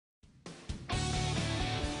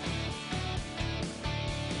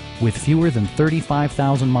With fewer than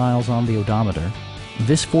 35,000 miles on the odometer,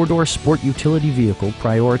 this four-door sport utility vehicle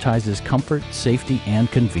prioritizes comfort, safety, and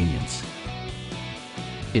convenience.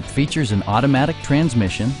 It features an automatic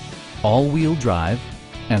transmission, all-wheel drive,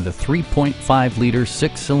 and a 3.5-liter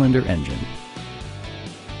six-cylinder engine.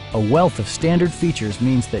 A wealth of standard features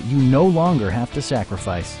means that you no longer have to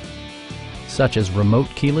sacrifice, such as remote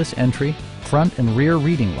keyless entry, front and rear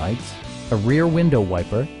reading lights, a rear window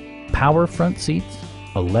wiper, power front seats,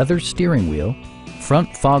 a leather steering wheel,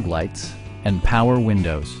 front fog lights, and power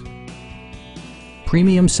windows.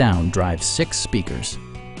 Premium sound drives 6 speakers,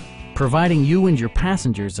 providing you and your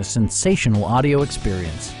passengers a sensational audio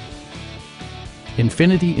experience.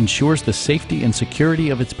 Infiniti ensures the safety and security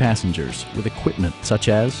of its passengers with equipment such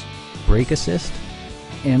as brake assist,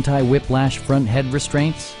 anti-whiplash front head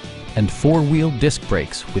restraints, and 4-wheel disc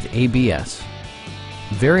brakes with ABS.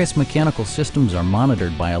 Various mechanical systems are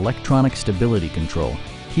monitored by electronic stability control,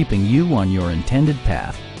 keeping you on your intended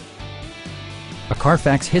path. A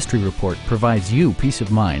Carfax history report provides you peace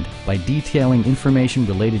of mind by detailing information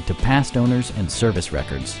related to past owners and service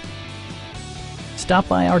records. Stop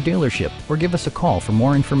by our dealership or give us a call for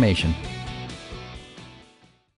more information.